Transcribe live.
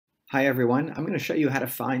Hi everyone, I'm going to show you how to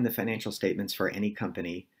find the financial statements for any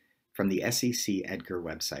company from the SEC Edgar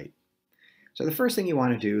website. So the first thing you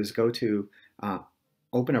want to do is go to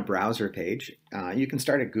open a browser page. You can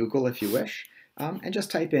start at Google if you wish, and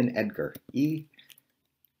just type in Edgar, E-D-G-A-R,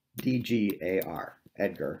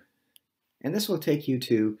 Edgar. And this will take you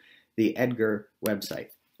to the Edgar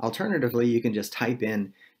website. Alternatively, you can just type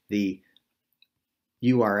in the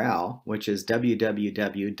URL, which is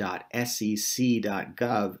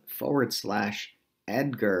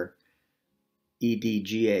www.sec.gov/Edgar,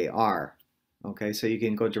 E-D-G-A-R. Okay, so you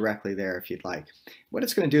can go directly there if you'd like. What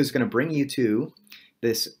it's going to do is going to bring you to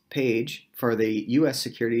this page for the U.S.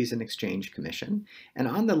 Securities and Exchange Commission. And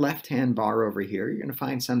on the left-hand bar over here, you're going to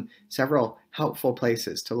find several helpful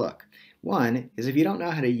places to look. One is if you don't know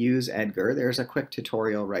how to use Edgar, there's a quick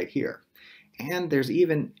tutorial right here. And there's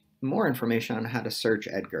even more information on how to search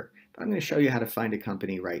Edgar. But I'm going to show you how to find a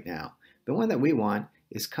company right now. The one that we want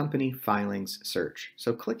is Company Filings Search.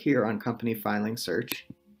 So click here on Company Filings Search.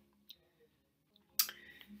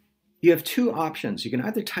 You have two options. You can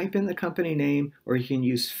either type in the company name or you can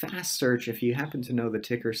use fast search if you happen to know the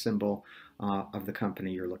ticker symbol of the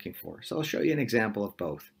company you're looking for. So I'll show you an example of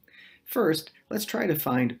both. First, let's try to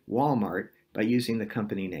find Walmart by using the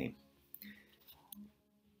company name.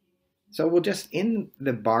 So we'll just, in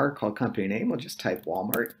the bar called company name, we'll just type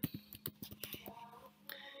Walmart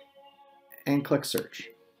and click search.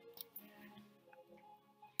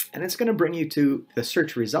 And it's going to bring you to the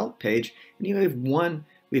search result page. And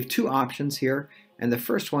we have two options here. And the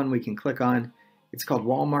first one we can click on, it's called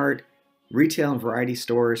Walmart Retail and Variety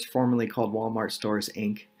Stores, formerly called Walmart Stores,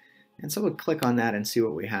 Inc. And so we'll click on that and see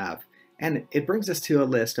what we have. And it brings us to a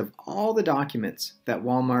list of all the documents that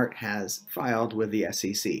Walmart has filed with the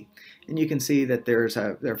SEC. And you can see that there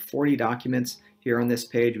are 40 documents here on this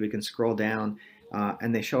page. We can scroll down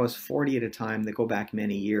and they show us 40 at a time that go back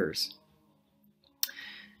many years.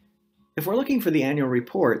 If we're looking for the annual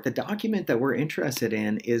report, the document that we're interested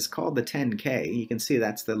in is called the 10K. You can see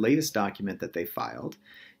that's the latest document that they filed.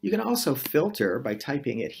 You can also filter by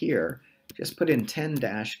typing it here. Just put in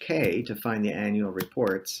 10-K to find the annual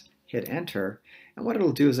reports. Hit enter, and what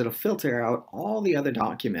it'll do is it'll filter out all the other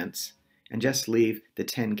documents and just leave the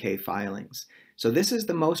 10K filings. So this is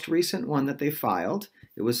the most recent one that they filed.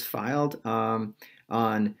 It was filed on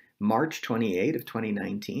March 28 of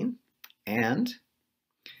 2019, and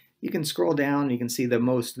you can scroll down. You can see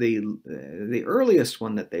the earliest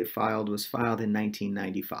one that they filed was filed in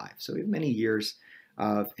 1995. So we have many years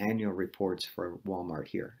of annual reports for Walmart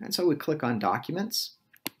here. And so we click on Documents.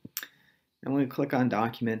 And when we click on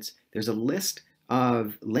Documents, there's a list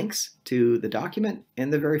of links to the document.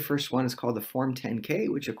 And the very first one is called the Form 10K,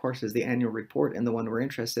 which of course is the annual report and the one we're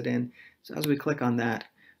interested in. So as we click on that,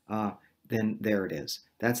 then there it is.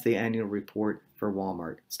 That's the annual report for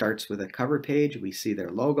Walmart. It starts with a cover page. We see their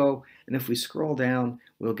logo. And if we scroll down,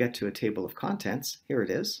 we'll get to a table of contents. Here it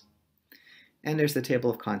is. And there's the table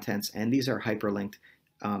of contents. And these are hyperlinked,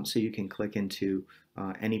 so you can click into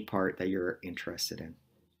any part that you're interested in.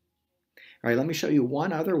 All right, let me show you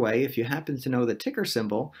one other way. If you happen to know the ticker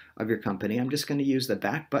symbol of your company, I'm just going to use the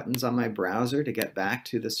back buttons on my browser to get back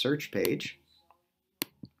to the search page.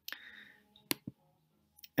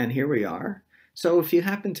 And here we are. So if you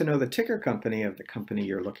happen to know the ticker company of the company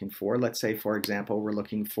you're looking for, let's say, for example, we're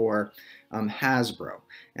looking for Hasbro,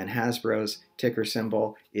 and Hasbro's ticker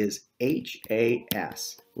symbol is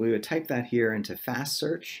HAS. We would type that here into fast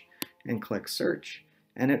search and click search,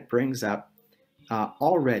 and it brings up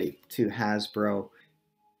already to Hasbro.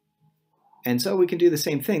 And so we can do the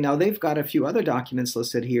same thing. Now they've got a few other documents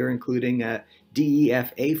listed here, including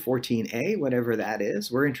DEFA 14A, whatever that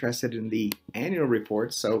is. We're interested in the annual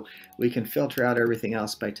reports, so we can filter out everything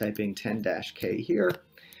else by typing 10-K here.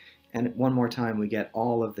 And one more time, we get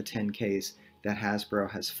all of the 10Ks that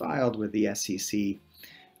Hasbro has filed with the SEC.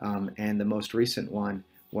 And the most recent one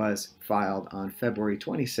was filed on February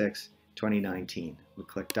 26, 2019. We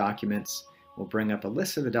click Documents. We'll bring up a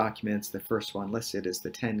list of the documents. The first one listed is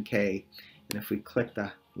the 10K. And if we click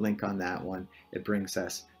the link on that one, it brings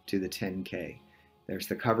us to the 10K. There's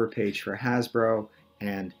the cover page for Hasbro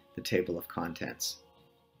and the table of contents.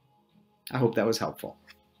 I hope that was helpful.